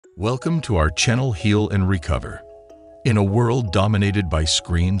Welcome to our channel Heal and Recover. In a world dominated by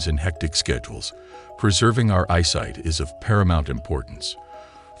screens and hectic schedules, preserving our eyesight is of paramount importance.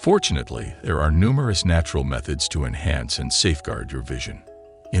 Fortunately, there are numerous natural methods to enhance and safeguard your vision.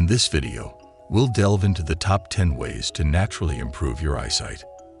 In this video, we'll delve into the top 10 ways to naturally improve your eyesight.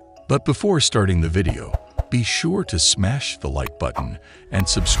 But before starting the video, be sure to smash the like button and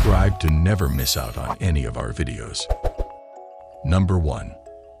subscribe to never miss out on any of our videos. Number 1.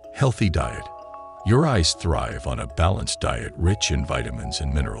 Healthy diet. Your eyes thrive on a balanced diet rich in vitamins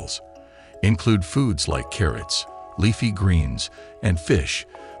and minerals. Include foods like carrots, leafy greens, and fish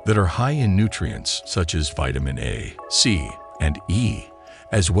that are high in nutrients such as vitamin A, C, and E,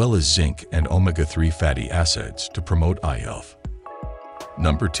 as well as zinc and omega-3 fatty acids to promote eye health.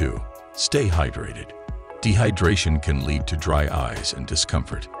 Number 2. Stay hydrated. Dehydration can lead to dry eyes and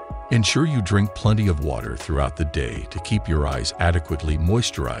discomfort. Ensure you drink plenty of water throughout the day to keep your eyes adequately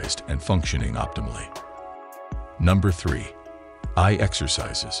moisturized and functioning optimally. Number 3. Eye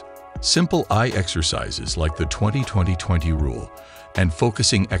exercises. Simple eye exercises like the 20-20-20 rule and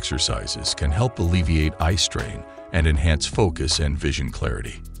focusing exercises can help alleviate eye strain and enhance focus and vision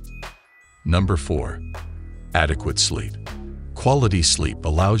clarity. Number 4. Adequate sleep. Quality sleep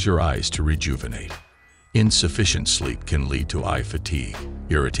allows your eyes to rejuvenate. Insufficient sleep can lead to eye fatigue,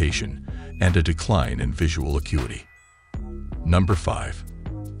 irritation, and a decline in visual acuity. Number 5.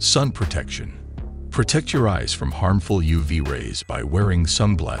 Sun protection. Protect your eyes from harmful UV rays by wearing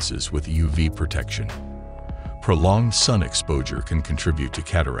sunglasses with UV protection. Prolonged sun exposure can contribute to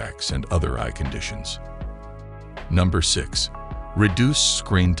cataracts and other eye conditions. Number 6. Reduce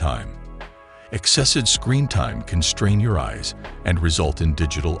screen time. Excessive screen time can strain your eyes and result in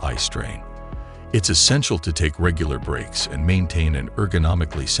digital eye strain. It's essential to take regular breaks and maintain an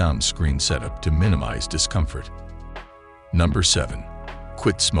ergonomically sound screen setup to minimize discomfort. Number 7.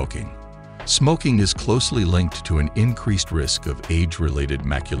 Quit smoking. Smoking is closely linked to an increased risk of age-related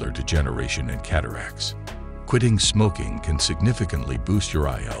macular degeneration and cataracts. Quitting smoking can significantly boost your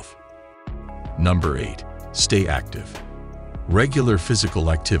eye health. Number 8. Stay active. Regular physical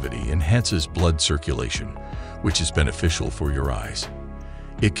activity enhances blood circulation, which is beneficial for your eyes.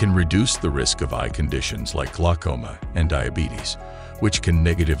 It can reduce the risk of eye conditions like glaucoma and diabetes, which can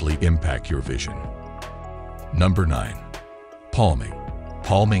negatively impact your vision. Number 9. Palming.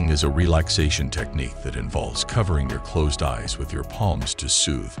 Palming is a relaxation technique that involves covering your closed eyes with your palms to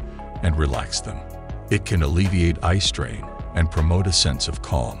soothe and relax them. It can alleviate eye strain and promote a sense of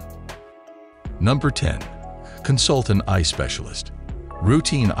calm. Number 10. Consult an eye specialist.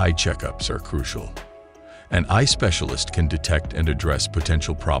 Routine eye checkups are crucial. An eye specialist can detect and address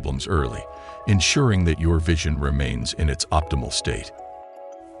potential problems early, ensuring that your vision remains in its optimal state.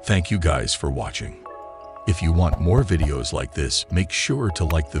 Thank you guys for watching. If you want more videos like this, make sure to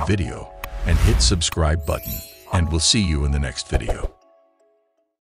like the video and hit subscribe button, and we'll see you in the next video.